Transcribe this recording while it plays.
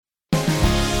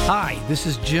Hi, this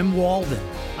is Jim Walden.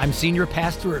 I'm senior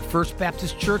pastor at First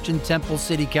Baptist Church in Temple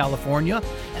City, California,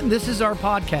 and this is our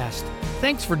podcast.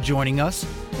 Thanks for joining us.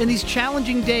 In these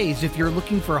challenging days, if you're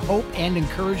looking for hope and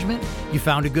encouragement, you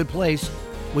found a good place.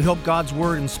 We hope God's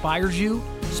Word inspires you,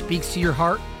 speaks to your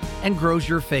heart, and grows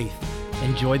your faith.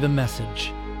 Enjoy the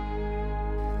message.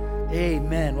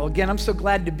 Amen. Well, again, I'm so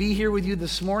glad to be here with you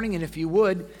this morning, and if you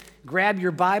would, grab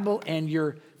your Bible and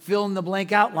your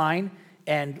fill-in-the-blank outline,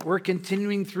 and we're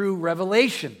continuing through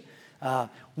Revelation.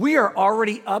 We are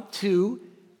already up to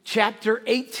chapter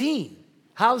 18.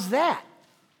 How's that?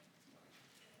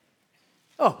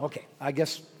 Oh, okay. I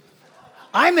guess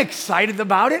I'm excited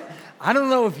about it. I don't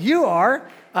know if you are.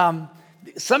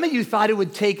 Some of you thought it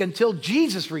would take until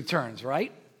Jesus returns,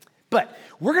 right? But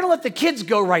we're going to let the kids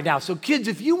go right now. So kids,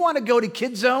 if you want to go to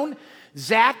Kid Zone,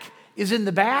 Zach is in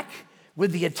the back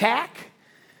with the attack.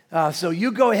 So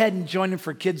you go ahead and join him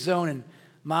for Kid Zone. And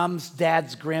moms,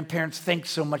 dads, grandparents,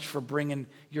 thanks so much for bringing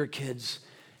your kids.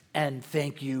 And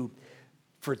thank you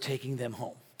for taking them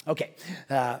home. Okay,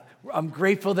 I'm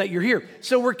grateful that you're here.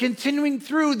 So we're continuing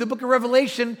through the book of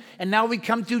Revelation, and now we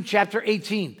come to chapter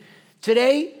 18.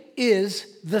 Today is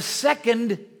the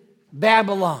second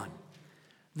Babylon.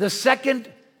 The second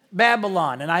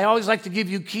Babylon. And I always like to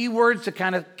give you key words to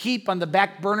kind of keep on the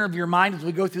back burner of your mind as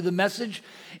we go through the message.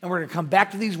 And we're going to come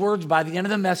back to these words by the end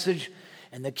of the message.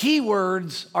 And the key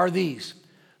words are these.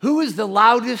 Who is the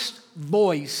loudest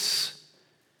voice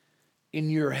in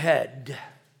your head?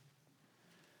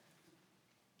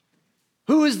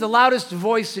 Who is the loudest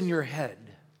voice in your head?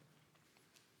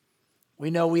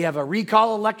 We know we have a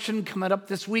recall election coming up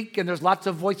this week, and there's lots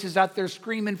of voices out there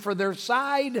screaming for their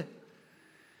side.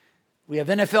 We have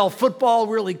NFL football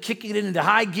really kicking it into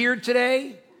high gear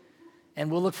today, and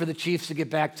we'll look for the Chiefs to get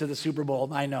back to the Super Bowl.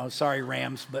 I know, sorry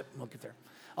Rams, but we'll get there.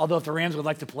 Although if the Rams would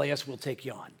like to play us, we'll take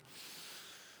you on.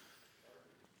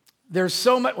 There's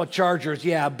so much, well, Chargers,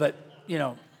 yeah, but,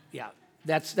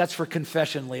 that's for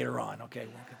confession later on, okay?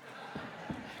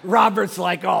 Robert's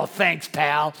like, oh, thanks,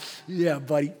 pal. Yeah,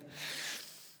 buddy.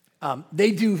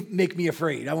 They do make me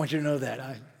afraid. I want you to know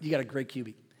that. You got a great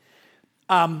QB.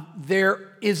 There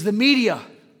is the media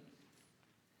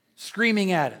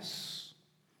screaming at us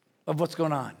of what's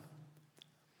going on.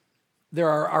 There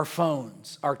are our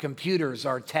phones, our computers,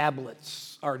 our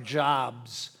tablets, our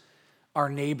jobs, our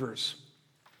neighbors.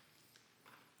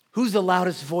 Who's the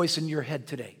loudest voice in your head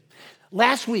today?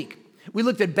 Last week, we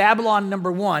looked at Babylon number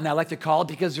 1, I like to call it,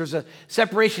 because there's a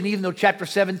separation, even though chapter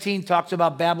 17 talks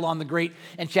about Babylon the Great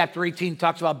and chapter 18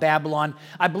 talks about Babylon.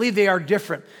 I believe they are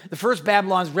different. The first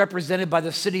Babylon is represented by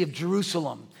the city of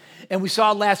Jerusalem. And we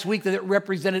saw last week that it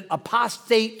represented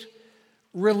apostate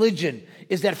religion.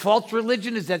 Is that false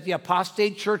religion? Is that the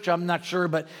apostate church? I'm not sure,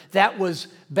 but that was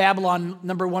Babylon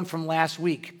number 1 from last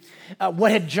week.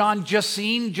 What had John just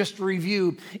seen? Just to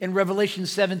review, in Revelation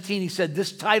 17, he said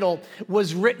this title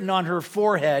was written on her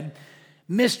forehead,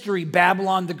 Mystery,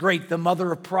 Babylon the Great, the mother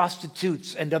of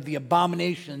prostitutes and of the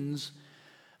abominations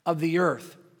of the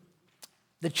earth.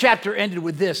 The chapter ended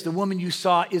with this, the woman you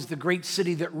saw is the great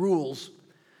city that rules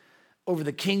over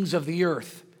the kings of the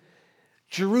earth.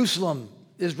 Jerusalem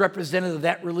is representative of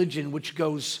that religion which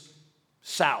goes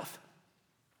south.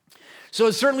 So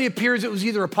it certainly appears it was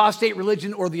either apostate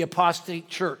religion or the apostate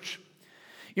church.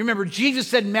 You remember Jesus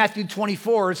said in Matthew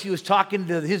 24 as he was talking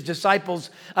to his disciples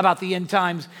about the end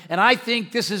times, and I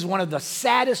think this is one of the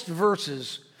saddest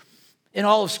verses in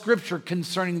all of Scripture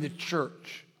concerning the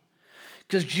church.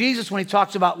 Because Jesus, when he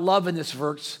talks about love in this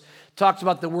verse, talks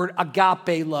about the word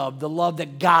agape love, the love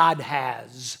that God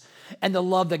has, and the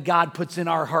love that God puts in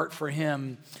our heart for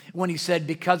him. When he said,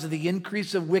 because of the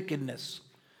increase of wickedness,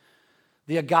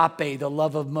 the agape, the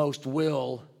love of most,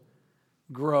 will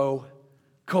grow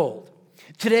cold.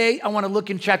 Today, I want to look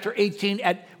in chapter 18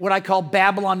 at what I call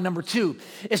Babylon number 2.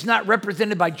 It's not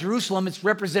represented by Jerusalem, it's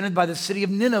represented by the city of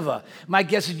Nineveh. My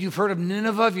guess is you've heard of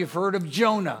Nineveh, you've heard of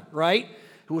Jonah, right?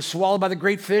 Who was swallowed by the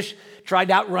great fish, tried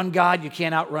to outrun God. You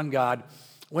can't outrun God.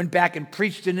 Went back and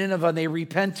preached to Nineveh and they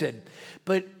repented.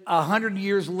 But 100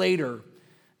 years later,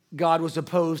 God was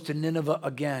opposed to Nineveh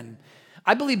again.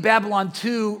 I believe Babylon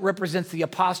 2 represents the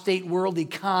apostate world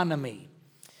economy.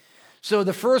 So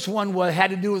the first one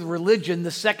had to do with religion.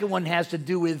 The second one has to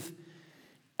do with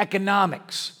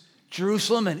economics.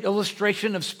 Jerusalem, an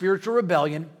illustration of spiritual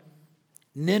rebellion.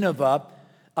 Nineveh,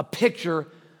 a picture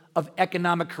of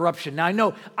economic corruption. Now I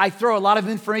know I throw a lot of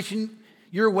information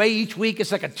your way each week.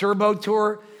 It's like a turbo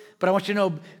tour. But I want you to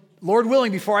know, Lord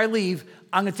willing, before I leave,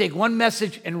 I'm going to take one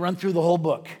message and run through the whole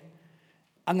book.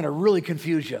 I'm going to really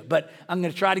confuse you, but I'm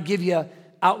going to try to give you an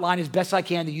outline as best I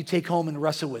can that you take home and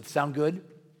wrestle with. Sound good?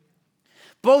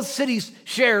 Both cities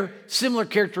share similar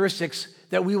characteristics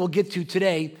that we will get to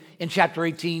today in chapter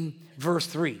 18, verse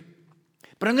 3.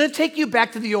 But I'm going to take you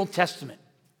back to the Old Testament.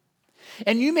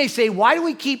 And you may say, why do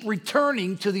we keep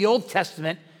returning to the Old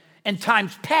Testament and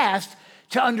times past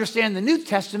to understand the New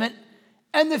Testament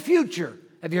and the future?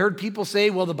 Have you heard people say,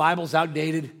 well, the Bible's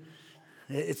outdated?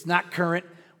 It's not current.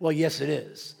 Well, yes, it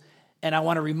is. And I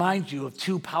want to remind you of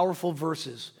two powerful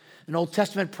verses. An Old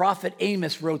Testament prophet,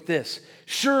 Amos, wrote this: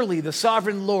 surely the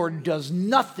sovereign Lord does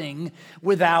nothing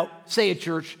without, say it,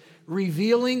 church,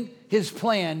 revealing his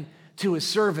plan to his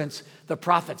servants, the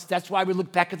prophets. That's why we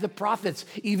look back at the prophets,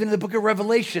 even in the book of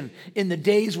Revelation, in the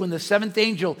days when the seventh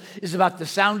angel is about to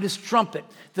sound his trumpet.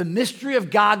 The mystery of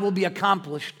God will be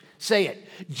accomplished, say it,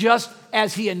 just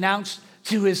as he announced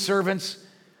to his servants,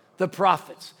 the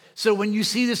prophets. So when you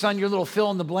see this on your little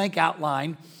fill-in-the-blank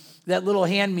outline, that little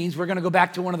hand means we're going to go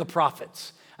back to one of the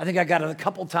prophets. I think I got it a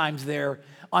couple times there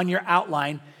on your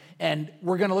outline. And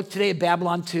we're going to look today at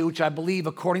Babylon 2, which I believe,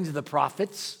 according to the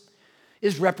prophets,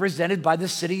 is represented by the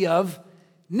city of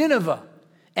Nineveh.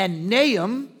 And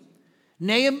Nahum,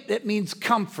 it means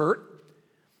comfort,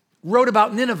 wrote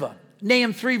about Nineveh.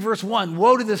 Nahum 3, verse 1,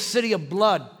 woe to the city of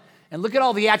blood. And look at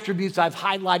all the attributes I've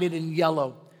highlighted in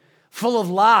yellow. Full of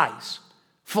lies,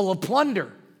 full of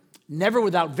plunder, never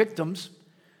without victims.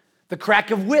 The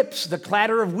crack of whips, the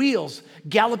clatter of wheels,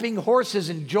 galloping horses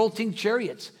and jolting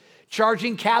chariots,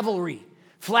 charging cavalry,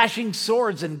 flashing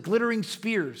swords and glittering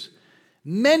spears.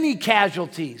 Many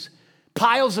casualties,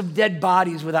 piles of dead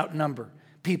bodies without number,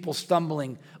 people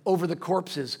stumbling over the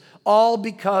corpses, all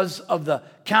because of the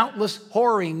countless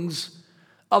whorings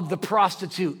of the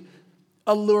prostitute,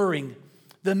 alluring,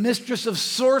 the mistress of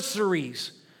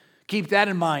sorceries, keep that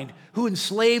in mind, who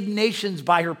enslaved nations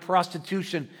by her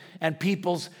prostitution and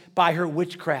peoples by her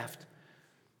witchcraft.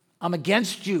 I'm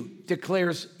against you,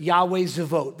 declares Yahweh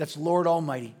Zevot, that's Lord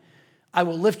Almighty. I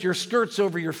will lift your skirts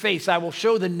over your face. I will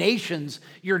show the nations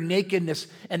your nakedness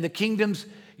and the kingdoms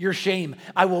your shame.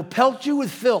 I will pelt you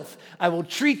with filth. I will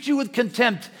treat you with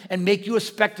contempt and make you a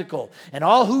spectacle. And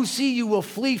all who see you will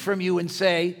flee from you and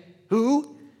say,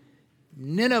 who?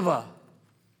 Nineveh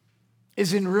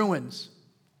is in ruins.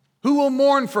 Who will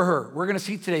mourn for her? We're going to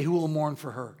see today who will mourn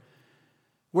for her.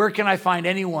 Where can I find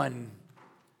anyone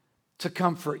to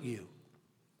comfort you?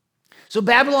 So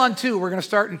Babylon 2, we're going to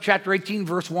start in chapter 18,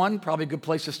 verse 1. Probably a good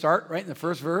place to start, right in the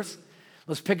first verse.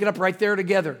 Let's pick it up right there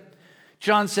together.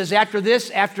 John says, after this,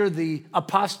 after the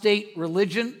apostate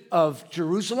religion of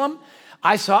Jerusalem,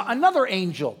 I saw another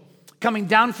angel coming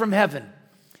down from heaven.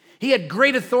 He had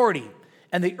great authority,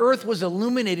 and the earth was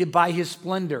illuminated by his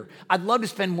splendor. I'd love to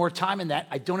spend more time in that.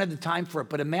 I don't have the time for it,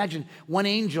 but imagine one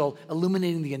angel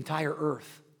illuminating the entire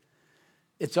earth.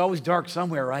 It's always dark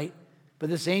somewhere, right? But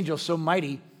this angel is so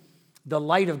mighty, the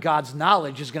light of God's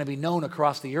knowledge is going to be known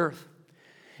across the earth.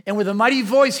 And with a mighty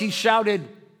voice, he shouted,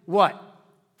 what?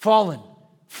 Fallen.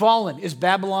 Fallen is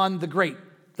Babylon the Great,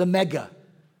 the mega.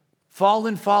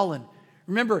 Fallen, fallen.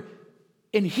 Remember,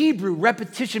 in Hebrew,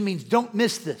 repetition means don't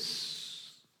miss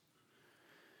this.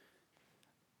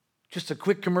 Just a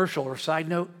quick commercial or side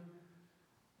note.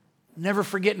 Never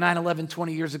forget 9/11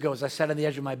 20 years ago as I sat on the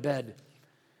edge of my bed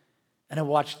and I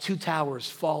watched two towers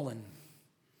fallen.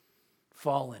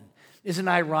 Isn't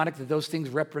it ironic that those things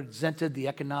represented the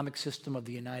economic system of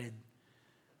the United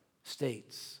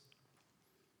States?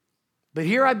 But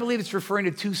here I believe it's referring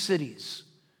to two cities,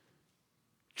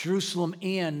 Jerusalem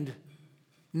and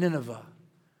Nineveh,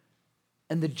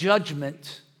 and the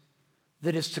judgment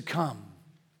that is to come.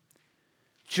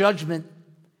 Judgment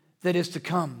that is to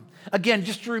come. Again,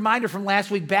 just a reminder from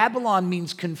last week, Babylon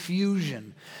means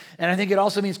confusion. And I think it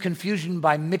also means confusion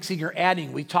by mixing or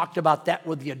adding. We talked about that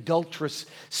with the adulterous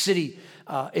city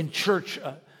in church.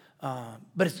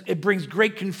 But it brings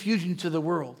great confusion to the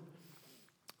world.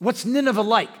 What's Nineveh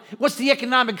like? What's the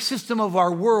economic system of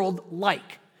our world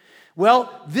like?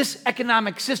 Well, this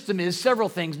economic system is several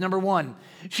things. Number one,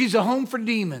 she's a home for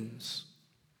demons.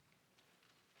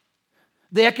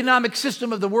 The economic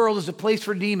system of the world is a place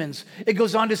for demons. It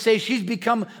goes on to say she's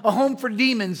become a home for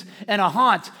demons and a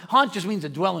haunt. Haunt just means a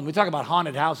dwelling. We talk about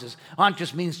haunted houses. Haunt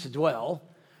just means to dwell.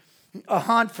 A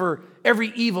haunt for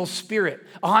every evil spirit.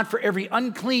 A haunt for every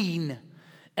unclean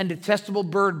and detestable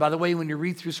bird. By the way, when you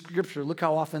read through Scripture, look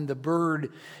how often the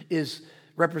bird is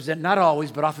represented, not always,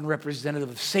 but often representative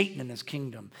of Satan and his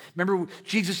kingdom. Remember,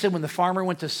 Jesus said when the farmer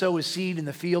went to sow his seed in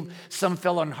the field, some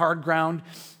fell on hard ground,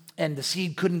 and the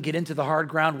seed couldn't get into the hard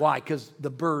ground. Why? Because the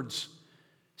birds,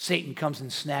 Satan comes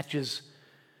and snatches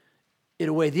it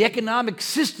away. The economic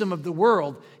system of the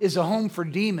world is a home for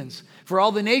demons. For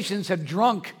all the nations have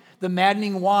drunk the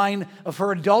maddening wine of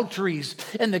her adulteries.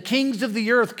 And the kings of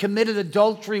the earth committed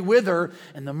adultery with her,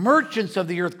 and the merchants of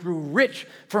the earth grew rich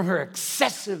from her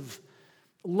excessive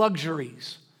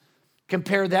luxuries.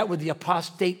 Compare that with the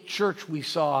apostate church we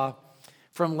saw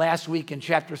from last week in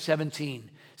chapter 17.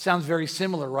 Sounds very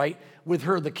similar, right? With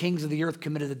her, the kings of the earth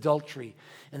committed adultery,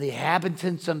 and the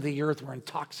inhabitants of the earth were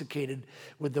intoxicated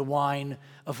with the wine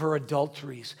of her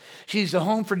adulteries. She's a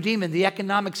home for demons. The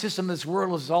economic system of this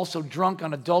world is also drunk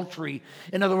on adultery.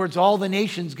 In other words, all the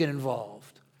nations get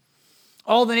involved.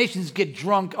 All the nations get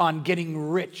drunk on getting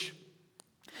rich.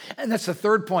 And that's the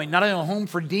third point. Not only a home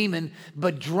for demon,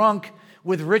 but drunk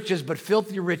with riches, but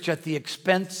filthy rich at the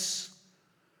expense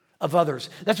of others.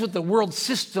 That's what the world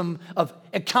system of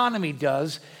economy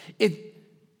does. It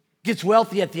gets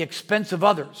wealthy at the expense of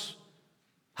others.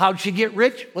 How'd she get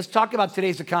rich? Let's talk about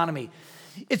today's economy.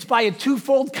 It's by a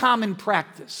twofold common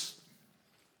practice.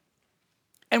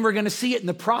 And we're going to see it in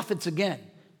the prophets again.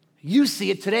 You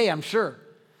see it today, I'm sure.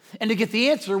 And to get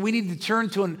the answer, we need to turn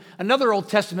to another Old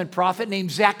Testament prophet named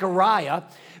Zechariah,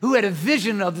 who had a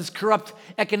vision of this corrupt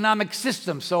economic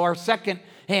system. So our second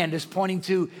hand is pointing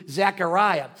to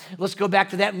Zechariah. Let's go back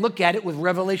to that and look at it with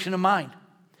revelation in mind.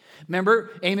 Remember,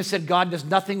 Amos said God does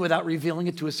nothing without revealing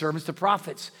it to his servants, the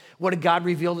prophets. What did God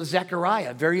reveal to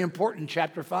Zechariah? Very important,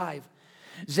 chapter 5.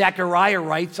 Zechariah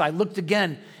writes, I looked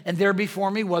again, and there before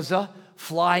me was a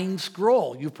flying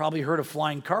scroll. You've probably heard of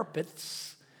flying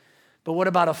carpets, but what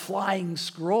about a flying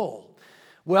scroll?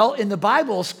 Well, in the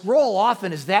Bible, a scroll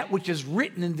often is that which is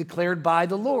written and declared by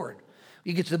the Lord.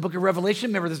 You get to the book of Revelation,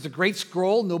 remember there's a great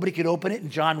scroll, nobody could open it,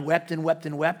 and John wept and wept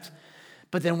and wept.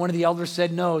 But then one of the elders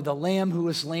said, no, the Lamb who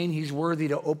was slain, he's worthy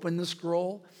to open the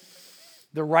scroll.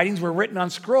 The writings were written on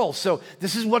scrolls. So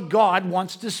this is what God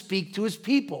wants to speak to his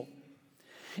people.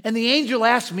 And the angel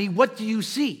asked me, what do you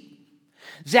see?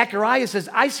 Zechariah says,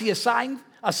 I see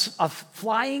a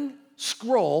flying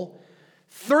scroll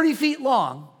 30 feet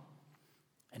long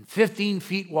and 15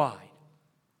 feet wide.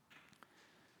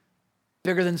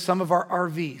 Bigger than some of our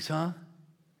RVs, huh?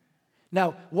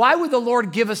 Now, why would the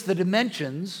Lord give us the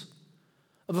dimensions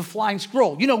of a flying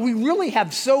scroll? You know, we really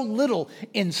have so little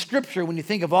in Scripture when you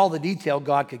think of all the detail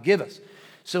God could give us.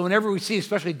 So whenever we see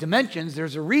especially dimensions,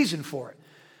 there's a reason for it.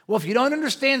 Well, if you don't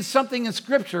understand something in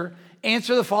Scripture,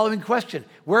 answer the following question.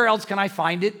 Where else can I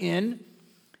find it in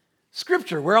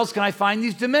Scripture? Where else can I find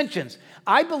these dimensions?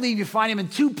 I believe you find them in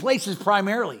two places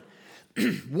primarily.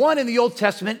 One in the Old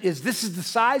Testament is this is the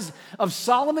size of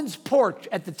Solomon's porch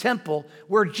at the temple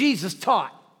where Jesus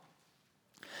taught.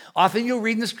 Often you'll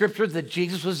read in the scriptures that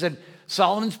Jesus was at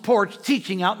Solomon's porch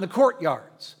teaching out in the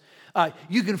courtyards.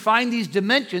 You can find these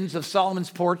dimensions of Solomon's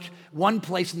porch one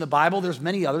place in the Bible. There's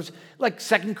many others, like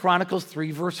 2 Chronicles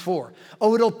 3, verse 4.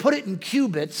 Oh, it'll put it in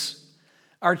cubits.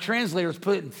 Our translators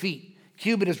put it in feet.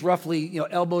 Cubit is roughly,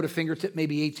 elbow to fingertip,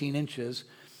 maybe 18 inches.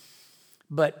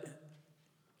 But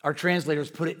our translators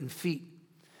put it in feet.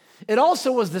 It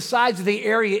also was the size of the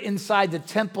area inside the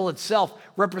temple itself,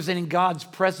 representing God's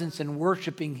presence and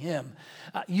worshiping him.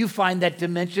 You find that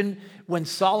dimension when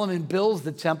Solomon builds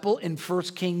the temple in 1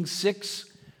 Kings 6,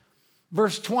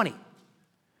 verse 20.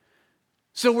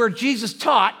 So where Jesus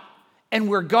taught and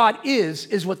where God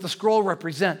is what the scroll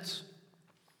represents.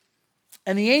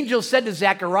 And the angel said to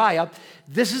Zechariah,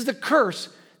 this is the curse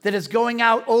that is going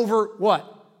out over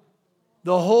what?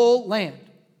 The whole land.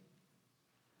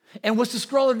 And what's the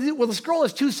scroll do? Well, the scroll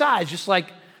has two sides, just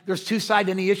like there's two sides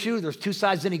to any issue, there's two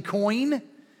sides to any coin.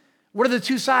 What are the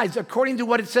two sides? According to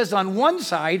what it says on one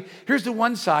side, here's the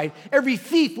one side, every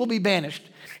thief will be banished.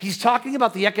 He's talking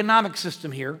about the economic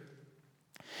system here.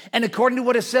 And according to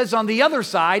what it says on the other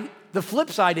side, the flip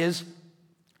side is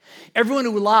everyone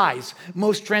who lies.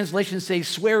 Most translations say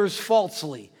swears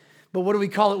falsely. But what do we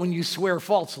call it when you swear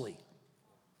falsely?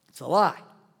 It's a lie.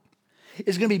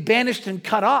 It's going to be banished and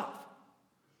cut off.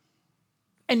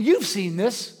 And you've seen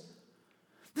this.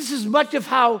 This is much of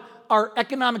how our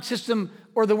economic system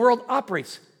or the world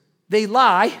operates. They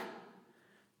lie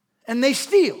and they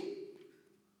steal.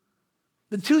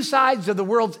 The two sides of the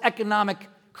world's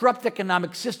corrupt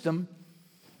economic system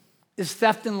is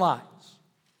theft and lies.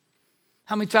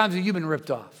 How many times have you been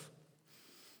ripped off?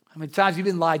 How many times have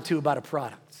you been lied to about a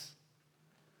product?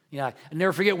 I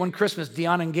never forget one Christmas,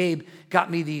 Deanna and Gabe got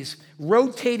me these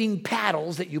rotating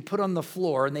paddles that you put on the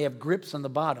floor, and they have grips on the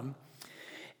bottom.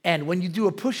 And when you do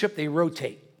a push-up, they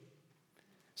rotate.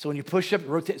 So when you push up,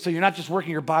 rotate. So you're not just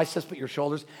working your biceps, but your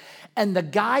shoulders. And the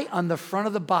guy on the front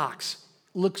of the box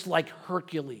looks like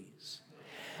Hercules.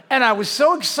 And I was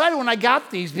so excited when I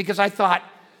got these because I thought,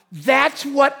 that's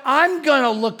what I'm going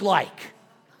to look like.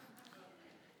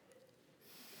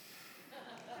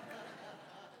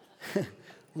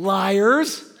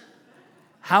 Liars.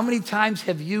 How many times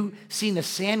have you seen a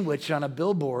sandwich on a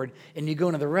billboard and you go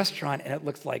into the restaurant and it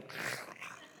looks like...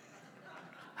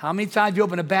 How many times you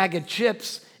open a bag of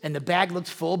chips and the bag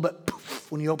looks full, but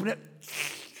poof, when you open it,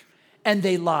 and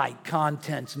they lie,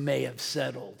 contents may have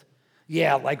settled.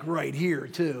 Yeah, like right here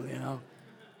too, you know.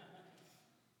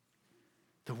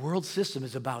 The world system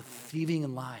is about thieving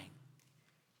and lying.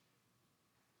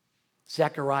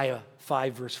 Zechariah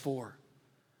 5, verse 4.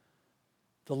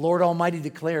 The Lord Almighty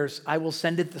declares, I will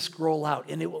send it the scroll out,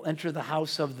 and it will enter the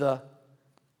house of the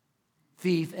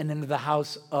thief and into the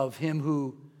house of him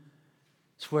who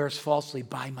swears falsely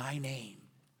by my name.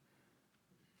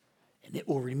 And it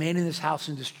will remain in this house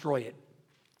and destroy it.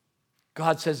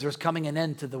 God says there's coming an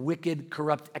end to the wicked,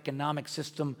 corrupt economic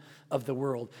system of the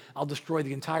world. I'll destroy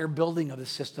the entire building of the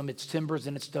system, its timbers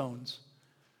and its stones.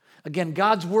 Again,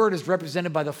 God's word is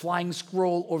represented by the flying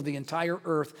scroll over the entire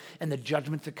earth and the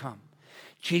judgment to come.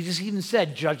 Jesus even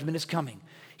said judgment is coming.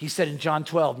 He said in John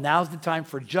 12, now's the time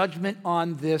for judgment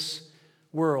on this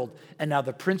world. And now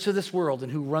the prince of this world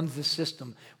and who runs this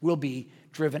system will be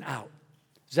driven out.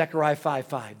 Zechariah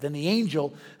 5:5. Then the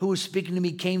angel who was speaking to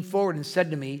me came forward and said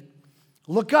to me,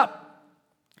 look up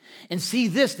and see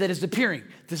this that is appearing.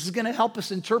 This is going to help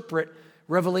us interpret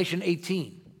Revelation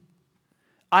 18.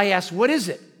 I asked, what is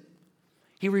it?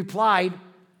 He replied,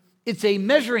 it's a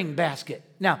measuring basket.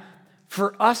 Now,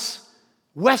 for us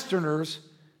Westerners,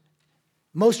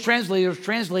 most translators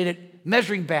translate it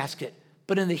measuring basket.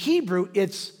 But in the Hebrew,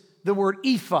 it's the word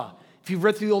ephah. If you've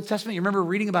read through the Old Testament, you remember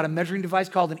reading about a measuring device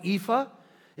called an ephah?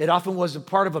 It often was a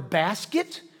part of a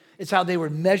basket. It's how they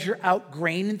would measure out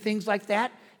grain and things like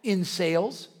that in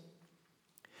sales.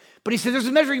 But he said, there's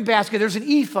a measuring basket, there's an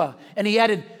ephah. And he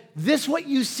added, this what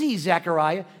you see,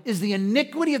 Zechariah, is the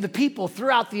iniquity of the people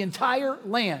throughout the entire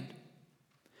land.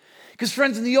 Because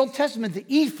friends, in the Old Testament, the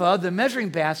ephah, the measuring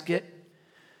basket,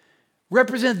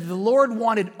 represented the Lord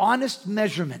wanted honest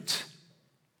measurement.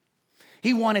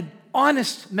 He wanted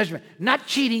honest measurement, not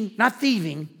cheating, not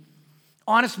thieving,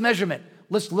 honest measurement.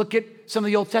 Let's look at some of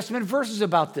the Old Testament verses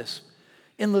about this.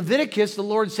 In Leviticus, the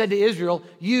Lord said to Israel,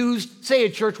 say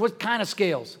at church, what kind of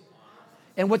scales?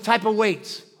 And what type of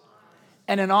weights?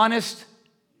 And an honest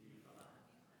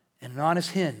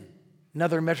hin,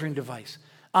 another measuring device.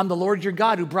 I'm the Lord your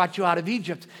God who brought you out of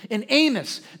Egypt. In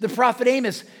Amos, the prophet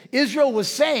Amos, Israel was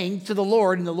saying to the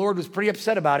Lord, and the Lord was pretty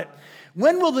upset about it,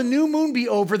 when will the new moon be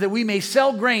over that we may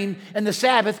sell grain and the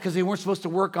Sabbath, because they weren't supposed to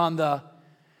work on the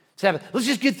Sabbath. Let's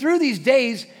just get through these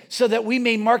days so that we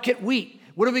may market wheat.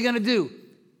 What are we going to do?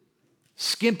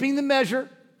 Skimping the measure,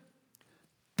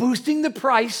 boosting the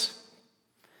price,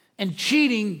 and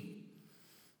cheating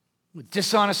with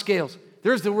dishonest scales.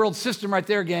 There's the world system right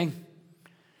there, gang.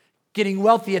 Getting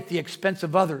wealthy at the expense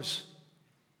of others.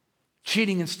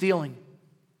 Cheating and stealing.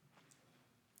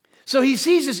 So he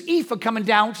sees this ephah coming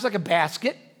down, which is like a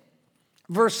basket.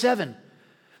 Verse 7.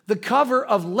 The cover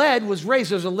of lead was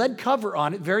raised. There's a lead cover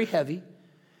on it, very heavy.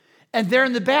 And there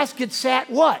in the basket sat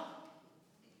what?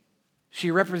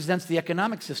 She represents the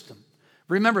economic system.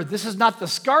 Remember, this is not the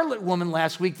scarlet woman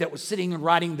last week that was sitting and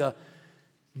riding the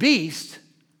beast.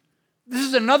 This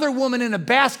is another woman in a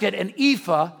basket, an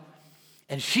ephah,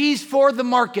 and she's for the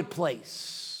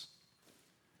marketplace.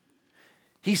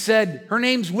 He said her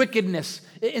name's wickedness.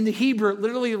 In the Hebrew, it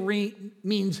literally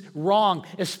means wrong,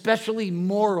 especially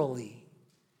morally.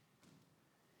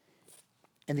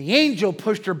 And the angel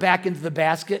pushed her back into the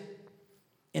basket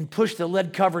and pushed the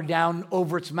lead cover down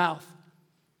over its mouth.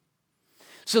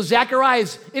 So Zechariah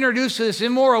is introduced to this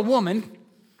immoral woman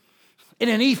in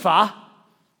an ephah,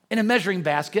 in a measuring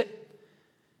basket,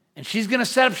 and she's going to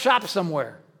set up shop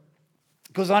somewhere.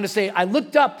 It goes on to say, I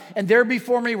looked up, and there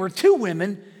before me were two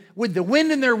women with the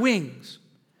wind in their wings.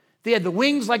 They had the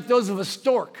wings like those of a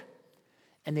stork,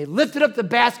 and they lifted up the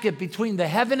basket between the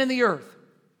heaven and the earth.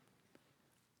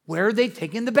 Where are they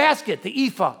taking the basket, the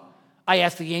ephah? I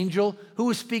asked the angel who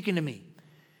was speaking to me.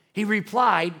 He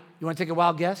replied, you want to take a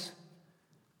wild guess?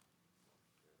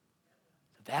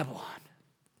 Babylon.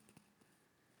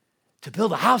 To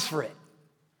build a house for it.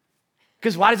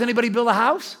 Because why does anybody build a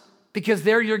house? Because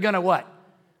there you're going to what?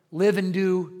 Live and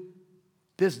do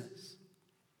business.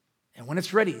 And when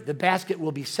it's ready, the basket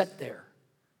will be set there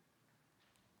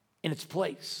in its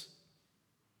place.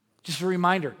 Just a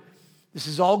reminder, this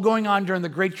is all going on during the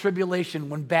Great Tribulation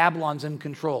when Babylon's in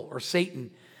control, or Satan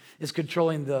is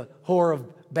controlling the whore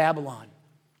of Babylon.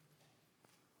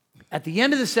 At the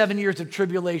end of the 7 years of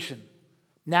tribulation,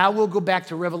 now we'll go back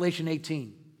to Revelation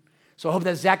 18. So I hope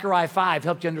that Zechariah 5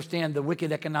 helped you understand the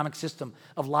wicked economic system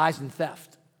of lies and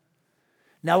theft.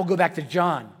 Now we'll go back to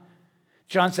John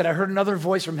John said, I heard another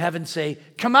voice from heaven say,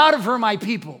 come out of her, my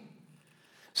people,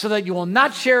 so that you will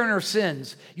not share in her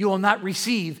sins. You will not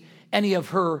receive any of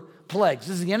her plagues.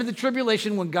 This is the end of the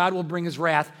tribulation when God will bring his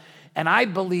wrath. And I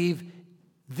believe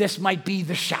this might be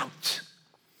the shout.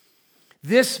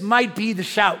 This might be the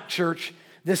shout, church.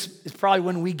 This is probably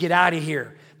when we get out of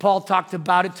here. Paul talked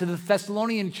about it to the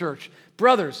Thessalonian church.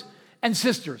 Brothers and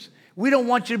sisters, we don't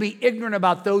want you to be ignorant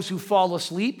about those who fall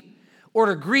asleep or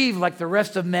to grieve like the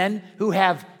rest of men who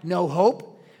have no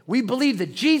hope. We believe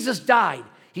that Jesus died.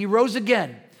 He rose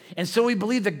again. And so we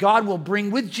believe that God will bring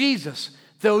with Jesus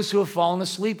those who have fallen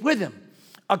asleep with him.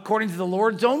 According to the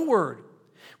Lord's own word,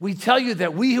 we tell you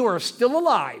that we who are still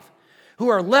alive, who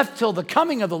are left till the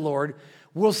coming of the Lord,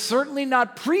 will certainly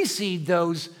not precede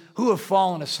those who have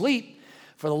fallen asleep.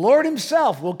 For the Lord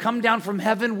himself will come down from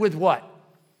heaven with what?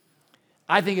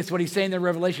 I think it's what he's saying in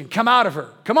Revelation. Come out of her.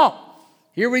 Come on.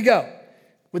 Here we go.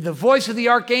 With the voice of the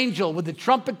archangel, with the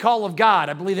trumpet call of God.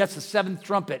 I believe that's the seventh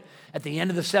trumpet at the end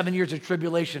of the 7 years of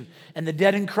tribulation. And the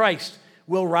dead in Christ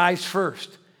will rise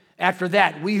first. After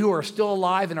that, we who are still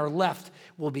alive and are left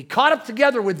will be caught up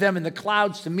together with them in the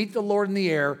clouds to meet the Lord in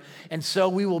the air. And so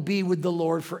we will be with the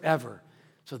Lord forever.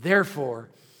 So therefore,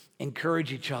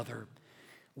 encourage each other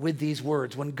with these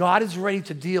words. When God is ready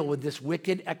to deal with this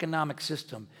wicked economic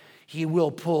system, he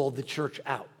will pull the church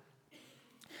out.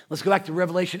 Let's go back to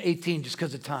Revelation 18 just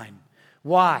because of time.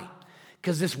 Why?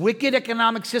 Because this wicked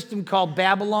economic system called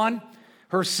Babylon,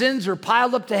 her sins are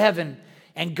piled up to heaven,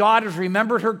 and God has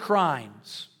remembered her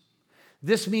crimes.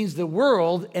 This means the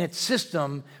world and its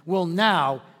system will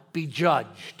now be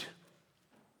judged.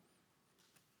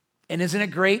 And isn't it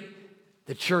great?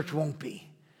 The church won't be.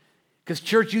 Because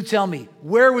church, you tell me,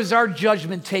 where was our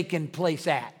judgment taking place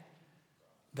at?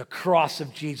 The cross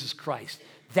of Jesus Christ.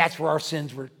 That's where our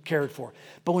sins were cared for.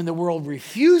 But when the world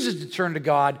refuses to turn to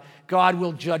God, God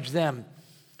will judge them.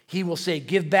 He will say,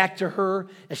 give back to her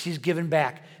as she's given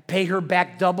back. Pay her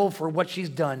back double for what she's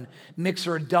done. Mix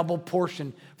her a double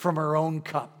portion from her own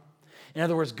cup. In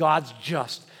other words, God's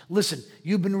just. Listen,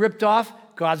 you've been ripped off.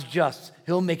 God's just.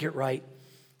 He'll make it right.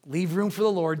 Leave room for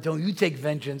the Lord. Don't you take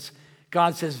vengeance.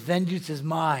 God says, vengeance is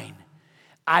mine.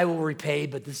 I will repay,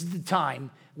 but this is the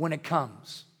time when it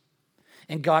comes.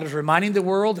 And God is reminding the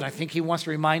world, and I think he wants to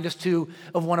remind us too,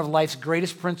 of one of life's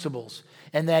greatest principles,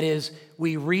 and that is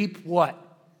we reap what?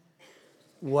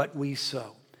 What we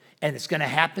sow. And it's going to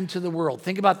happen to the world.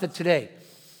 Think about that today.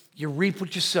 You reap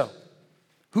what you sow.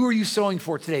 Who are you sowing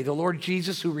for today? The Lord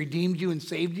Jesus who redeemed you and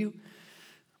saved you?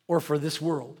 Or for this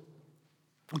world?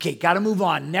 Okay, got to move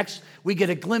on. Next, we get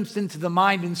a glimpse into the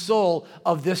mind and soul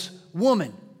of this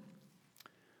woman.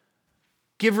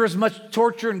 Give her as much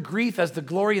torture and grief as the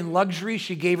glory and luxury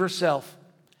she gave herself.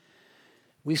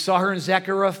 We saw her in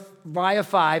Zechariah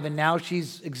 5, and now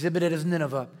she's exhibited as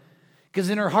Nineveh.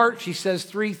 Because in her heart, she says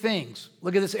three things.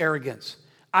 Look at this arrogance.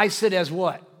 I sit as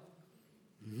what?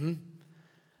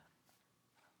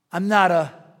 I'm not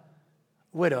a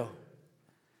widow.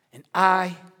 And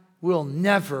I will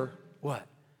never, what?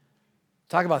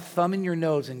 Talk about thumbing your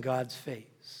nose in God's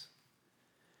face.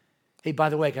 Hey, by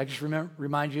the way, can I just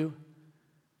remind you?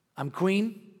 I'm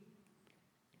queen.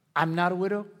 I'm not a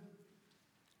widow.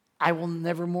 I will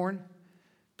never mourn.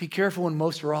 Be careful when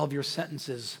most or all of your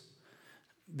sentences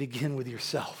begin with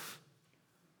yourself.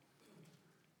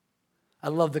 I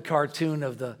love the cartoon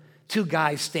of the two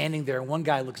guys standing there, and one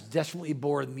guy looks desperately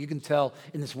bored. And you can tell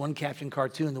in this one caption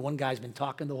cartoon, the one guy's been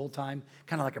talking the whole time,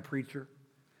 kind of like a preacher.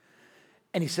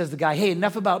 And he says to the guy, hey,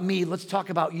 enough about me. Let's talk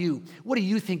about you. What do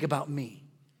you think about me?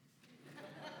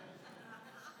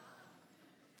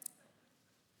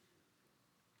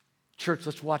 Church,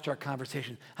 let's watch our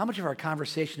conversation. How much of our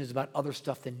conversation is about other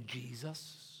stuff than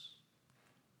Jesus?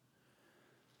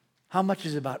 How much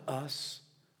is about us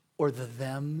or the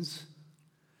thems?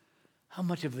 How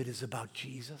much of it is about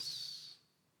Jesus?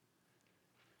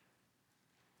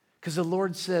 Because the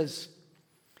Lord says,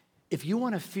 if you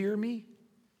want to fear me,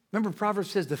 remember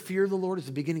Proverbs says the fear of the Lord is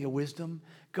the beginning of wisdom.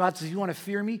 God says, you want to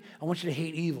fear me? I want you to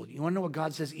hate evil. You want to know what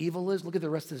God says evil is? Look at the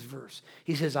rest of this verse.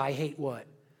 He says, I hate what?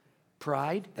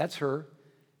 Pride, that's her.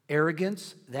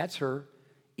 Arrogance, that's her.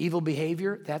 Evil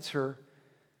behavior, that's her.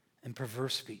 And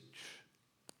perverse speech.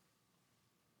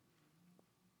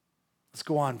 Let's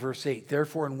go on, verse 8.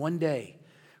 Therefore, in one day,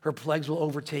 her plagues will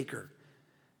overtake her.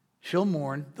 She'll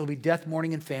mourn. There'll be death,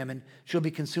 mourning, and famine. She'll be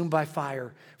consumed by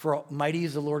fire, for mighty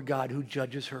is the Lord God who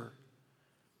judges her.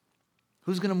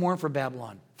 Who's going to mourn for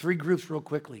Babylon? Three groups real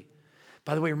quickly.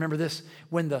 By the way, remember this,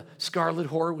 when the scarlet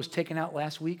whore was taken out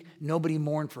last week, nobody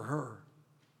mourned for her.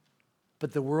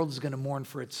 But the world is going to mourn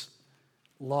for its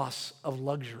loss of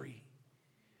luxury.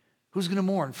 Who's going to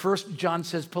mourn? First, John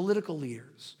says political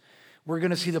leaders. We're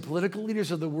going to see the political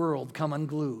leaders of the world come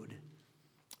unglued.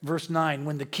 Verse 9,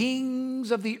 when the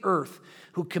kings of the earth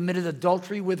who committed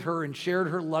adultery with her and shared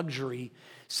her luxury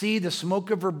see the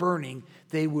smoke of her burning,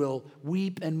 they will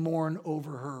weep and mourn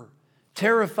over her.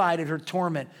 Terrified at her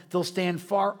torment, they'll stand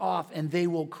far off and they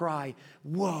will cry,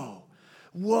 woe,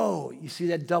 woe. You see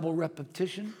that double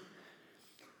repetition?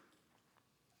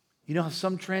 You know how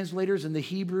some translators in the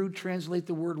Hebrew translate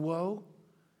the word woe?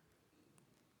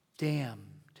 Damned.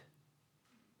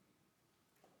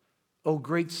 O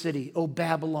great city, O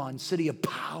Babylon, city of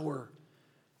power.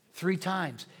 3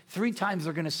 times. 3 times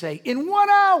they're going to say, in 1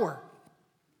 hour,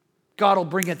 God will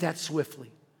bring it that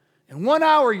swiftly. In 1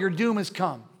 hour, your doom has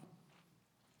come.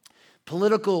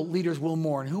 Political leaders will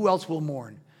mourn. Who else will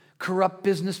mourn? Corrupt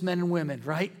businessmen and women,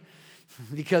 right?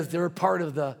 Because they're a part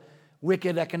of the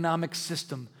wicked economic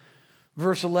system.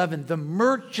 Verse 11, the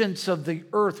merchants of the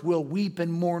earth will weep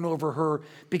and mourn over her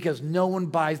because no one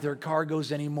buys their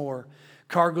cargoes anymore.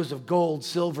 Cargoes of gold,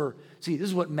 silver. See, this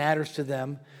is what matters to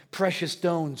them. Precious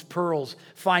stones, pearls,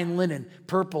 fine linen,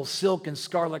 purple, silk, and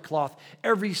scarlet cloth,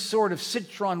 every sort of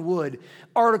citron wood,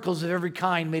 articles of every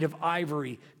kind made of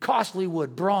ivory, costly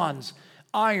wood, bronze,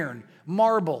 iron,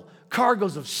 marble,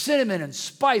 cargoes of cinnamon and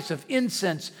spice, of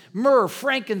incense, myrrh,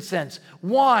 frankincense,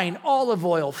 wine, olive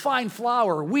oil, fine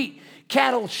flour, wheat,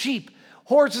 cattle, sheep,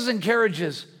 horses, and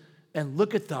carriages. And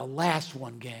look at the last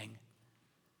one, gang.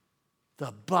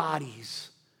 The bodies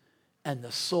and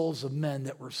the souls of men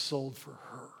that were sold for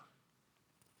her.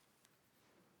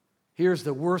 Here's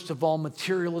the worst of all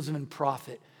materialism and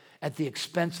profit at the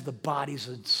expense of the bodies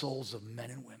and souls of men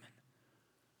and women.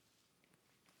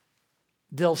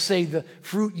 They'll say the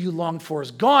fruit you longed for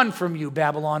is gone from you,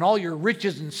 Babylon. All your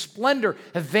riches and splendor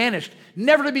have vanished,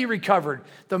 never to be recovered.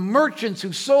 The merchants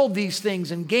who sold these things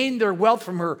and gained their wealth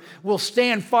from her will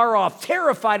stand far off,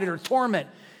 terrified at her torment.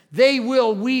 They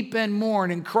will weep and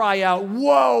mourn and cry out,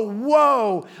 woe,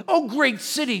 woe, O great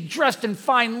city, dressed in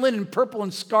fine linen, purple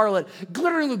and scarlet,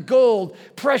 glittering with gold,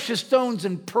 precious stones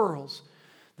and pearls.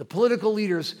 The political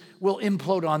leaders will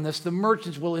implode on this. The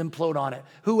merchants will implode on it.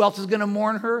 Who else is going to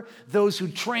mourn her? Those who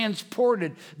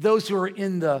transported, those who are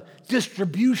in the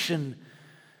distribution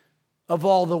of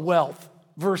all the wealth.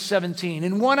 Verse 17,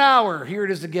 in 1 hour, here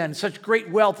it is again, such great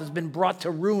wealth has been brought to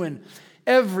ruin.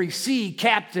 Every sea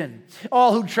captain,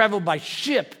 all who travel by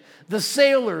ship, the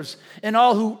sailors, and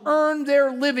all who earn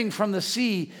their living from the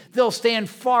sea, they'll stand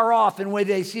far off, and when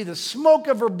they see the smoke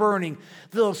of her burning,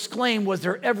 they'll exclaim, was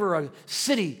there ever a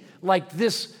city like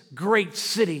this great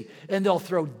city? And they'll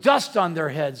throw dust on their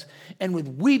heads, and with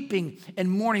weeping and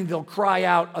mourning, they'll cry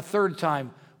out a third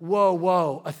time, woe,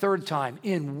 woe, a third time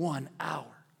in 1 hour.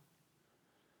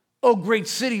 O great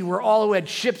city, where all who had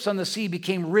ships on the sea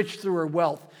became rich through her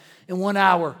wealth. In 1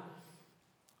 hour,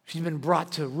 she's been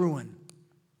brought to ruin.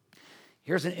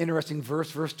 Here's an interesting verse,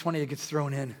 verse 20 that gets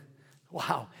thrown in.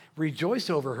 Wow. Rejoice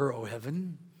over her, O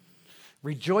heaven.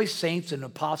 Rejoice, saints and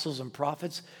apostles and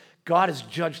prophets. God has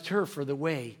judged her for the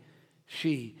way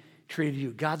she treated you.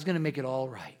 God's going to make it all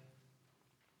right.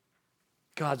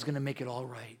 God's going to make it all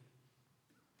right.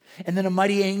 And then a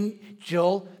mighty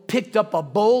angel picked up a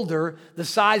boulder the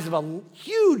size of a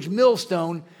huge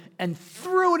millstone and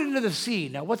threw it into the sea.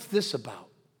 Now, what's this about?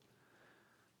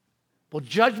 Well,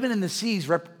 judgment in the seas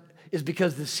is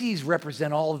because the seas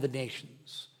represent all of the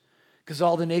nations, because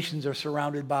all the nations are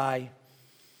surrounded by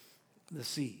the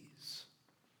seas.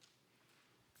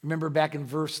 Remember back in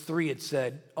verse 3, it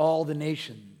said, all the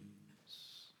nations.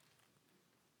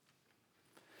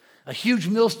 A huge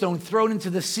millstone thrown into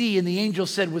the sea, and the angel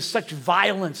said, with such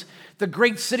violence, the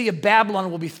great city of Babylon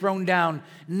will be thrown down,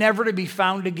 never to be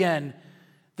found again.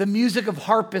 The music of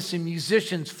harpists and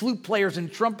musicians, flute players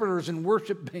and trumpeters and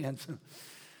worship bands will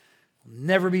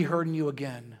never be heard in you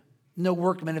again. No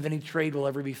workman of any trade will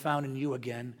ever be found in you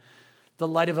again. The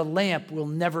light of a lamp will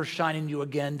never shine in you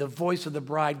again. The voice of the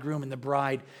bridegroom and the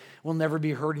bride will never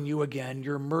be heard in you again.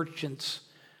 Your merchants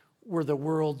were the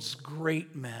world's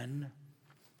great men.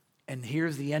 And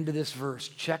here's the end of this verse.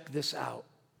 Check this out.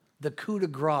 The coup de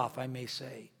grace, I may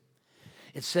say.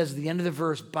 It says at the end of the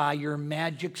verse, by your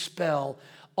magic spell,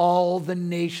 all the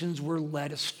nations were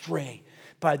led astray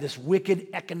by this wicked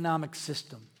economic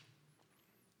system.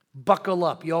 Buckle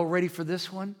up. You all ready for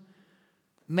this one?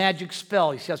 Magic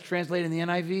spell. You see how it's translated in the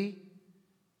NIV?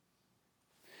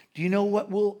 Do you know what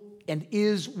will and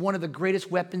is one of the greatest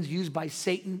weapons used by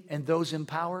Satan and those in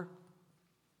power?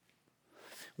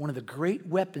 One of the great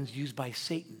weapons used by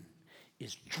Satan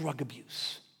is drug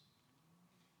abuse.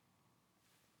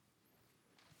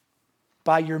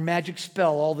 By your magic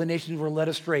spell, all the nations were led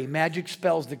astray. Magic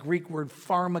spell is the Greek word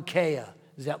pharmakeia.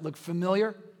 Does that look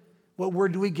familiar? What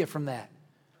word do we get from that?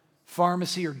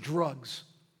 Pharmacy or drugs.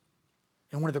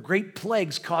 And one of the great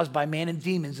plagues caused by man and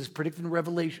demons is predicted in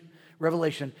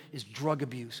Revelation is drug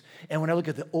abuse. And when I look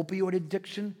at the opioid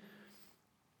addiction,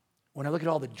 when I look at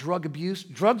all the drug abuse,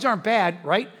 drugs aren't bad,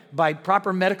 right? By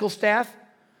proper medical staff,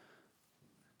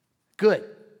 good.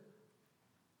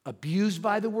 Abused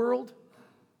by the world?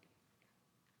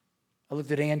 I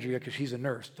looked at Andrea because she's a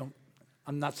nurse.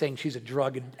 I'm not saying she's a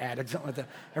drug addict, something like that.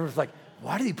 Everyone's like,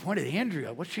 why did he point at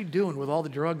Andrea? What's she doing with all the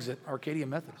drugs at Arcadia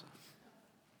Methodist?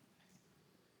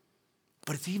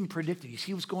 But it's even predicted. You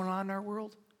see what's going on in our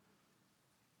world?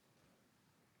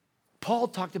 Paul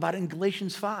talked about it in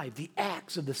Galatians 5. The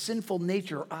acts of the sinful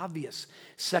nature are obvious.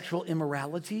 Sexual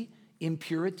immorality,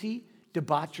 impurity,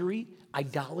 debauchery,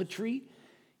 idolatry.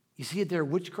 You see it there,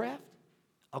 witchcraft?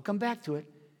 I'll come back to it.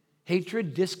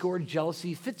 Hatred, discord,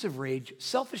 jealousy, fits of rage,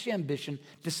 selfish ambition,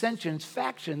 dissensions,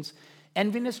 factions,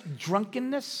 enviness,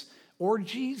 drunkenness,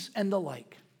 orgies, and the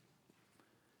like.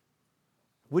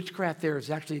 Witchcraft there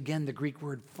is actually, again, the Greek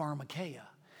word pharmakeia,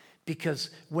 because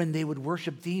when they would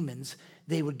worship demons,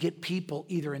 they would get people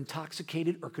either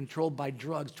intoxicated or controlled by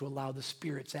drugs to allow the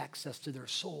spirits access to their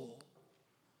soul.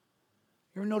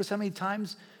 You ever notice how many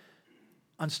times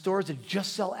on stores that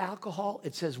just sell alcohol,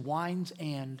 it says wines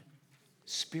and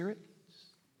spirits?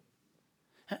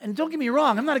 And don't get me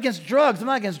wrong, I'm not against drugs, I'm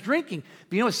not against drinking.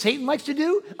 But you know what Satan likes to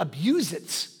do? Abuse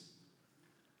it.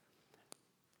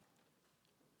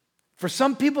 For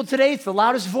some people today, it's the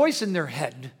loudest voice in their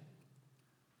head.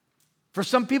 For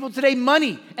some people today,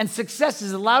 money and success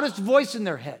is the loudest voice in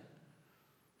their head.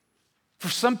 For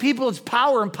some people, it's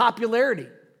power and popularity.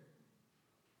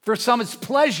 For some, it's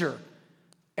pleasure,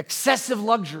 excessive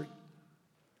luxury.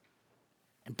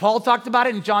 And Paul talked about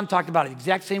it and John talked about it, the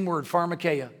exact same word,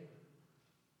 pharmakeia.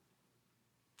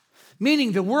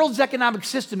 Meaning the world's economic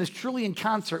system is truly in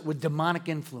concert with demonic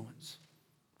influence.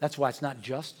 That's why it's not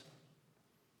just.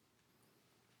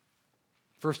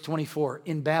 Verse 24,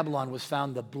 in Babylon was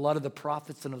found the blood of the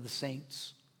prophets and of the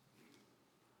saints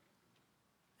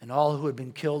and all who had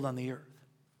been killed on the earth.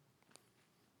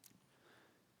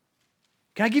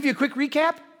 Can I give you a quick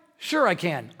recap? Sure I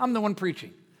can. I'm the one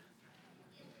preaching.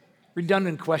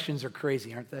 Redundant questions are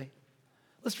crazy, aren't they?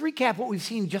 Let's recap what we've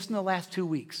seen just in the last 2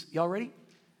 weeks. Y'all ready?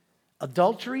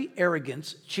 Adultery,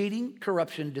 arrogance, cheating,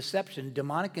 corruption, deception,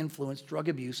 demonic influence, drug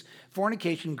abuse,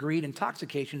 fornication, greed,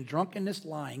 intoxication, drunkenness,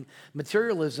 lying,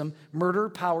 materialism, murder,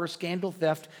 power, scandal,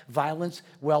 theft, violence,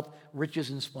 wealth,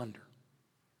 riches, and splendor.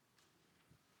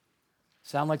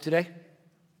 Sound like today?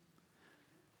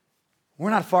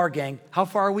 We're not far, gang. How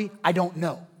far are we? I don't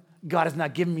know. God has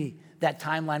not given me that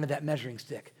timeline or that measuring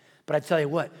stick. But I tell you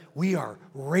what, we are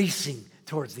racing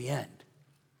towards the end.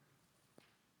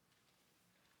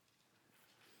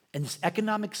 And this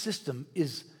economic system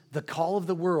is the call of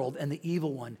the world and the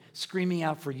evil one screaming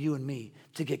out for you and me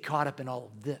to get caught up in all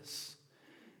of this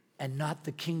and not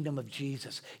the kingdom of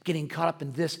Jesus. Getting caught up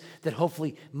in this, that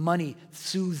hopefully money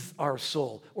soothes our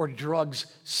soul, or drugs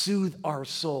soothe our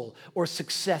soul, or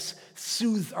success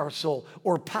soothes our soul,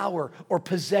 or power, or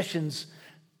possessions.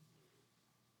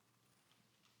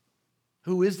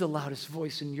 Who is the loudest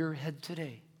voice in your head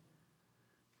today?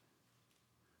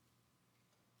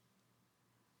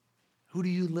 Who do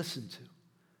you listen to?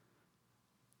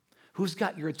 Who's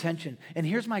got your attention? And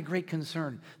here's my great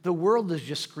concern. The world is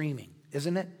just screaming,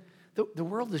 isn't it? The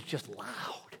world is just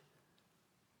loud.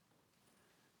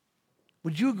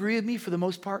 Would you agree with me for the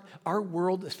most part? Our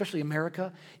world, especially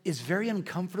America, is very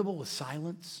uncomfortable with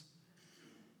silence.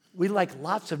 We like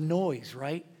lots of noise,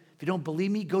 right? If you don't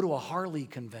believe me, go to a Harley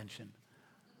convention.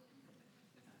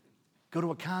 Go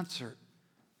to a concert.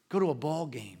 Go to a ball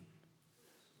game.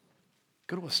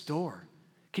 Go to a store.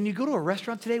 Can you go to a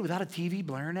restaurant today without a TV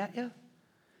blaring at you?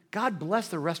 God bless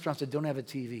the restaurants that don't have a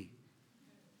TV.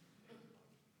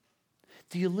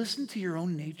 Do you listen to your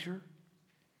own nature?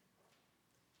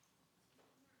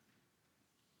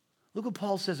 Look what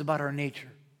Paul says about our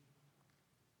nature.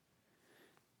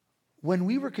 When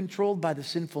we were controlled by the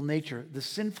sinful nature, the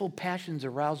sinful passions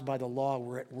aroused by the law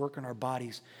were at work in our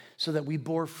bodies so that we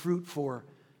bore fruit for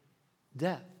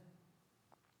death.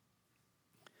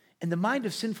 And the mind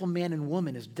of sinful man and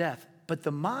woman is death, but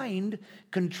the mind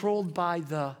controlled by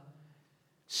the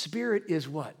Spirit is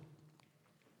what?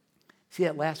 See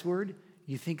that last word?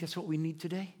 You think that's what we need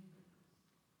today?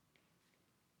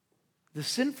 The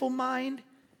sinful mind,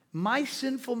 my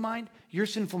sinful mind, your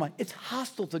sinful mind, it's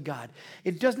hostile to God.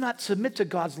 It does not submit to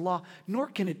God's law, nor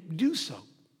can it do so.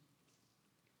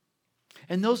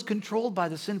 And those controlled by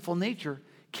the sinful nature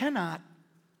cannot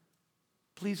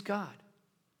please God.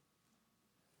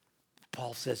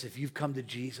 Paul says, if you've come to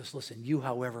Jesus, listen, you,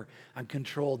 however, are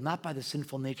controlled not by the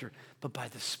sinful nature, but by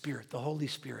the Spirit, the Holy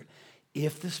Spirit.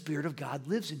 If the Spirit of God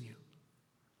lives in you.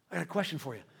 I got a question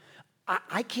for you.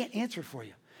 I can't answer it for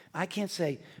you. I can't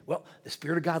say, well, the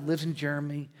Spirit of God lives in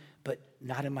Jeremy, but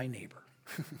not in my neighbor.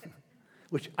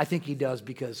 Which I think he does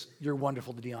because you're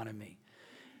wonderful to Deanna and me.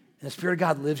 And the Spirit of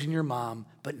God lives in your mom,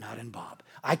 but not in Bob.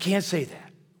 I can't say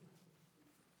that.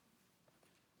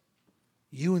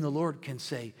 You and the Lord can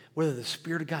say whether the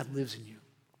Spirit of God lives in you.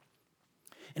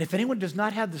 And if anyone does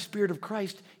not have the Spirit of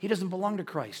Christ, he doesn't belong to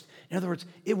Christ. In other words,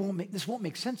 this won't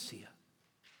make sense to you.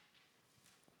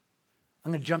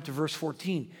 I'm going to jump to verse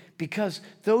 14. Because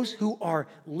those who are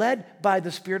led by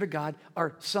the Spirit of God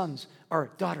are sons,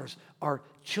 are daughters, are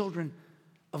children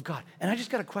of God. And I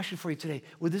just got a question for you today.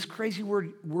 With this crazy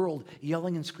world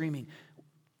yelling and screaming,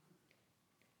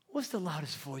 what's the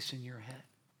loudest voice in your head?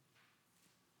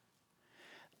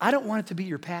 I don't want it to be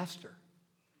your pastor.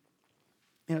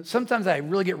 You know, sometimes I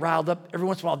really get riled up. Every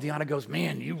once in a while, Deanna goes,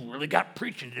 man, you really got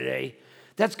preaching today.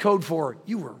 That's code for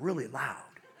you were really loud.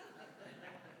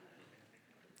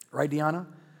 Right, Deanna?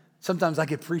 Sometimes I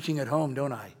get preaching at home,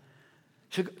 don't I?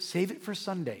 She'll go, save it for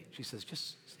Sunday. She says,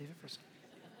 just save it for Sunday.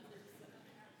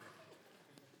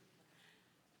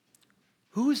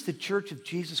 Who is the church of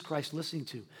Jesus Christ listening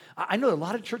to? I know a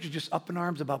lot of churches just up in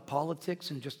arms about politics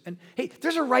and hey,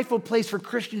 there's a rightful place for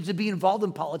Christians to be involved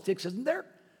in politics, isn't there?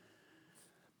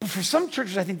 But for some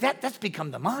churches, I think that's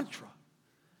become the mantra.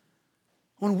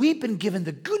 When we've been given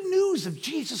the good news of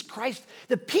Jesus Christ,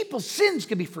 the people's sins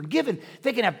can be forgiven.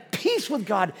 They can have peace with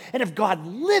God and have God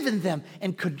live in them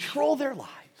and control their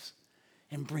lives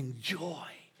and bring joy,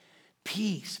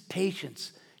 peace,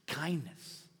 patience,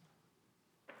 kindness.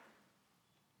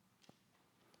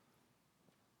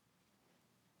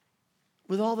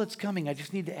 With all that's coming, I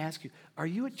just need to ask you, are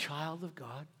you a child of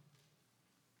God?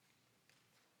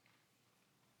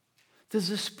 Does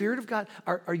the Spirit of God,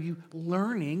 are you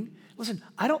learning? Listen,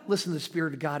 I don't listen to the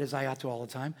Spirit of God as I ought to all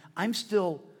the time. I'm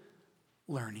still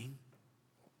learning.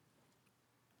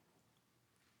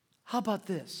 How about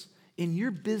this? In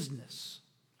your business,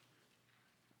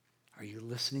 are you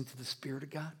listening to the Spirit of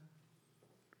God?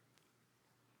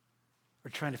 Or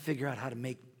trying to figure out how to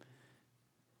make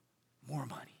more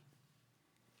money?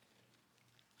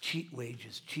 Cheat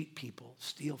wages, cheat people,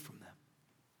 steal from them.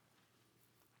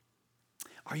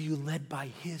 Are you led by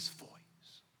His voice?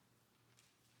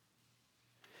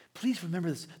 Please remember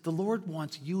this. The Lord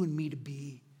wants you and me to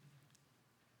be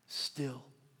still.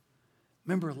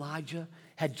 Remember Elijah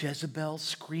had Jezebel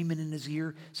screaming in his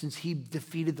ear since he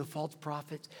defeated the false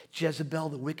prophets? Jezebel,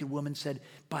 the wicked woman, said,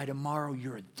 by tomorrow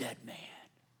you're a dead man.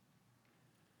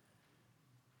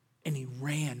 And he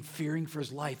ran, fearing for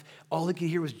his life. All he could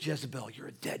hear was Jezebel, you're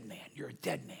a dead man, you're a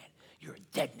dead man, you're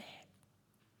a dead man.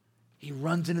 He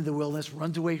runs into the wilderness,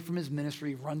 runs away from his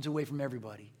ministry, runs away from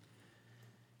everybody.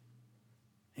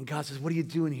 And God says, what are you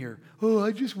doing here? Oh,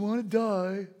 I just want to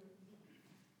die.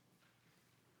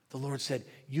 The Lord said,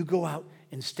 you go out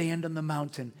and stand on the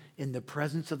mountain in the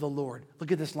presence of the Lord.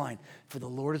 Look at this line. For the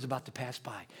Lord is about to pass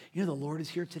by. You know the Lord is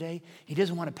here today? He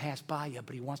doesn't want to pass by you,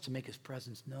 but he wants to make his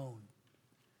presence known.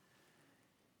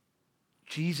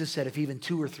 Jesus said, if even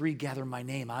 2 or 3 gather in my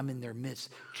name, I'm in their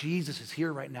midst. Jesus is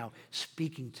here right now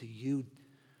speaking to you.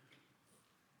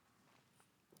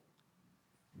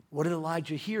 What did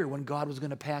Elijah hear when God was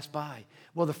going to pass by?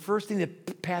 Well, the first thing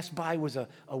that passed by was a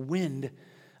wind,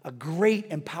 a great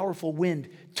and powerful wind,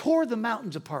 tore the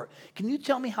mountains apart. Can you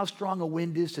tell me how strong a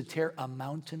wind is to tear a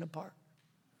mountain apart?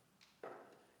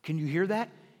 Can you hear that?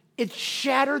 It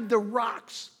shattered the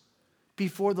rocks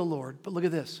before the Lord. But look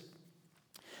at this.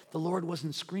 The Lord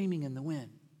wasn't screaming in the wind.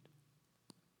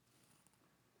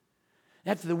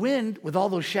 After the wind, with all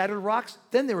those shattered rocks,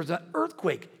 then there was an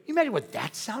earthquake. You imagine what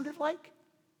that sounded like?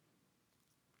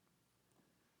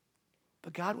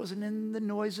 But God wasn't in the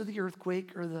noise of the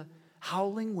earthquake or the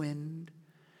howling wind.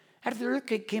 After the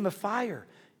earthquake came a fire.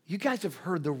 You guys have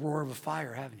heard the roar of a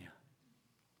fire, haven't you?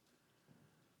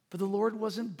 But the Lord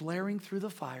wasn't blaring through the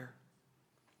fire.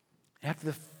 After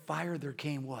the fire, there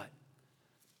came what?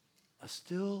 A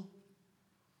still,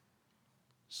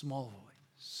 small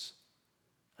voice,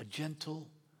 a gentle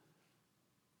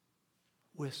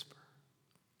whisper.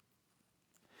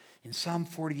 In Psalm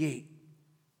 48,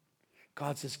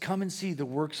 God says, come and see the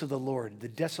works of the Lord, the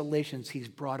desolations he's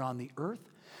brought on the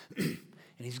earth. And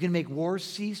he's going to make wars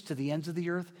cease to the ends of the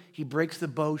earth. He breaks the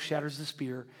bow, shatters the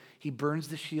spear. He burns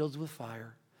the shields with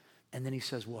fire. And then he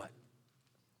says what?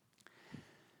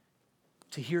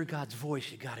 To hear God's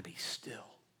voice, you got to be still.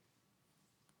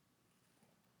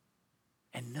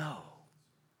 And know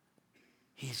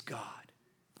he's God.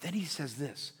 Then he says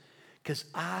this, because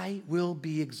I will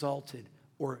be exalted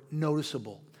or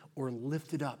noticeable or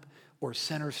lifted up or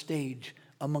center stage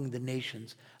among the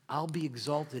nations. I'll be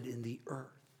exalted in the earth.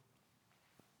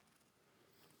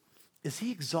 Is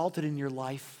he exalted in your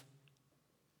life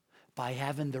by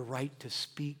having the right to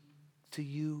speak to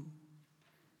you?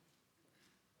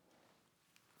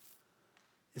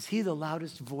 Is he the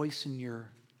loudest voice in your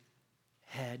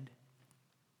head?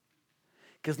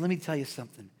 Because let me tell you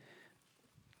something.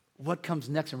 What comes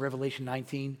next in Revelation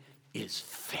 19 is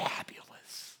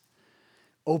fabulous.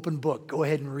 Open book. Go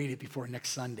ahead and read it before next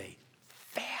Sunday.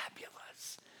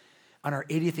 Fabulous. On our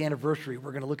 80th anniversary,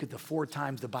 we're going to look at the 4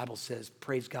 times the Bible says,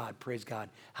 praise God,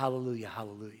 hallelujah,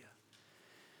 hallelujah.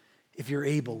 If you're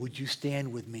able, would you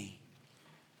stand with me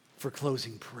for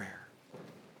closing prayer?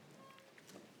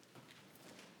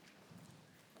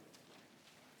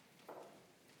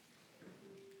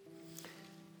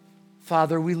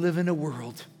 Father, we live in a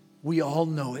world, we all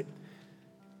know it,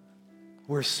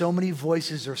 where so many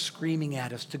voices are screaming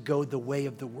at us to go the way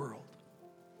of the world.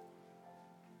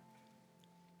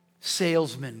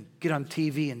 Salesmen get on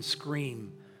TV and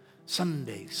scream,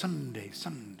 Sunday, Sunday,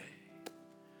 Sunday.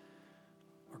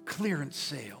 Or clearance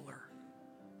sale, or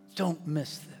don't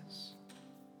miss this.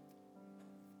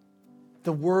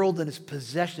 The world and its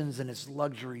possessions and its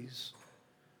luxuries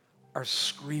are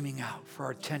screaming out for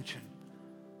our attention.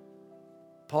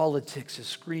 Politics is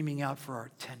screaming out for our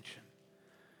attention.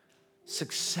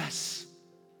 Success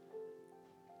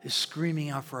is screaming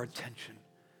out for our attention.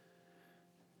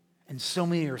 And so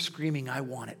many are screaming, I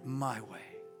want it my way.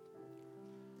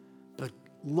 But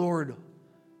Lord,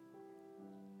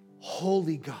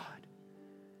 holy God,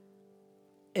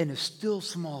 in a still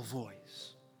small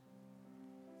voice,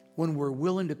 when we're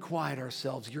willing to quiet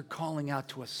ourselves, you're calling out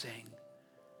to us saying,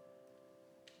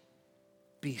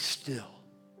 be still.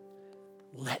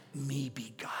 Let me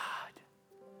be God.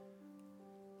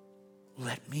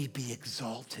 Let me be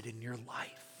exalted in your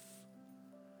life.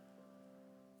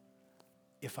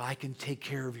 If I can take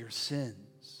care of your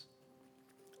sins,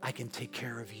 I can take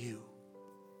care of you.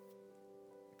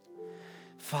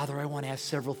 Father, I want to ask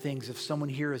several things. If someone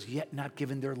here has yet not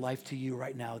given their life to you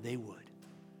right now, they would.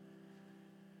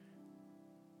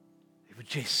 They would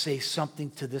just say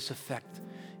something to this effect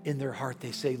in their heart.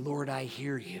 They say, Lord, I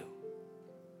hear you.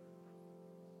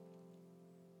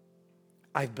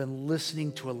 I've been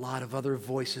listening to a lot of other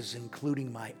voices,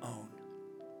 including my own.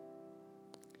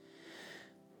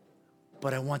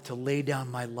 But I want to lay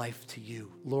down my life to you.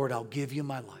 Lord, I'll give you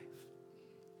my life.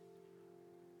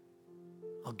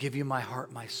 I'll give you my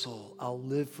heart, my soul. I'll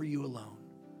live for you alone.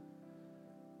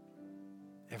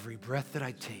 Every breath that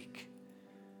I take,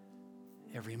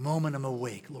 every moment I'm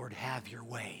awake, Lord, have your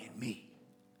way in me.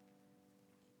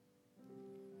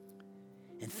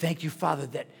 And thank you, Father,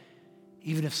 that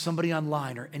even if somebody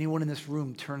online or anyone in this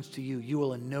room turns to you, you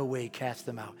will in no way cast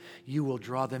them out. You will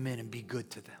draw them in and be good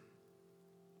to them.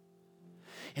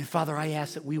 And Father, I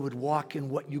ask that we would walk in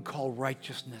what you call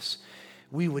righteousness.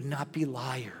 We would not be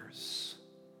liars.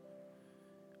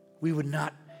 We would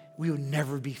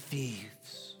never be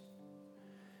thieves.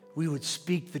 We would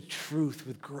speak the truth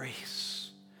with grace.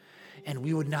 And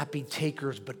we would not be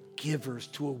takers, but givers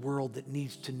to a world that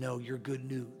needs to know your good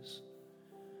news.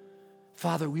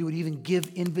 Father, we would even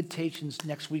give invitations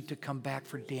next week to come back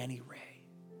for Danny Ray.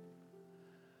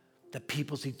 That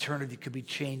people's eternity could be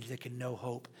changed, they can know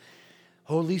hope.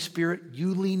 Holy Spirit,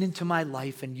 you lean into my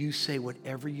life and you say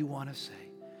whatever you want to say.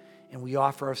 And we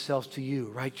offer ourselves to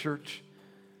you, right, church?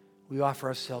 We offer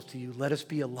ourselves to you. Let us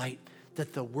be a light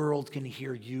that the world can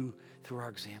hear you through our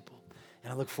example.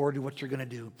 And I look forward to what you're going to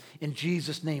do. In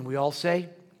Jesus' name, we all say,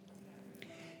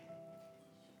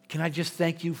 can I just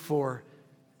thank you for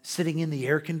sitting in the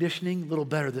air conditioning? A little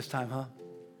better this time, huh?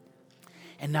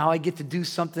 And now I get to do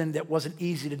something that wasn't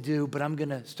easy to do, but I'm going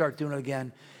to start doing it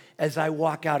again. As I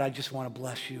walk out, I just want to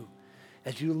bless you.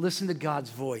 As you listen to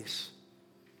God's voice,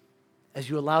 as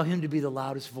you allow him to be the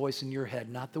loudest voice in your head,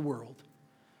 not the world,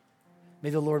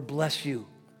 may the Lord bless you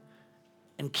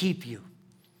and keep you.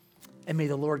 And may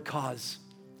the Lord cause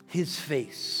his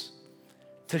face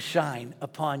to shine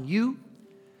upon you,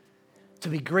 to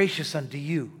be gracious unto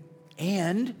you.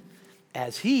 And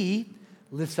as he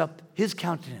lifts up his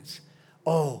countenance,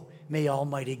 oh, may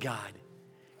Almighty God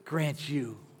grant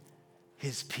you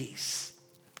his peace.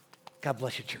 God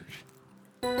bless you, church.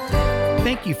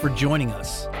 Thank you for joining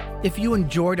us. If you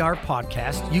enjoyed our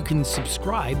podcast, you can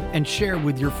subscribe and share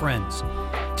with your friends.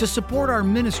 To support our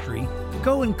ministry,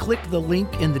 go and click the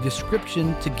link in the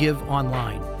description to give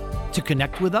online. To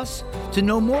connect with us, to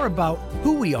know more about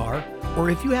who we are,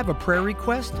 or if you have a prayer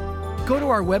request, go to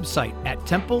our website at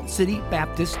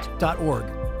templecitybaptist.org.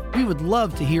 We would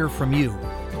love to hear from you.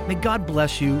 May God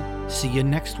bless you. See you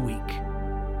next week.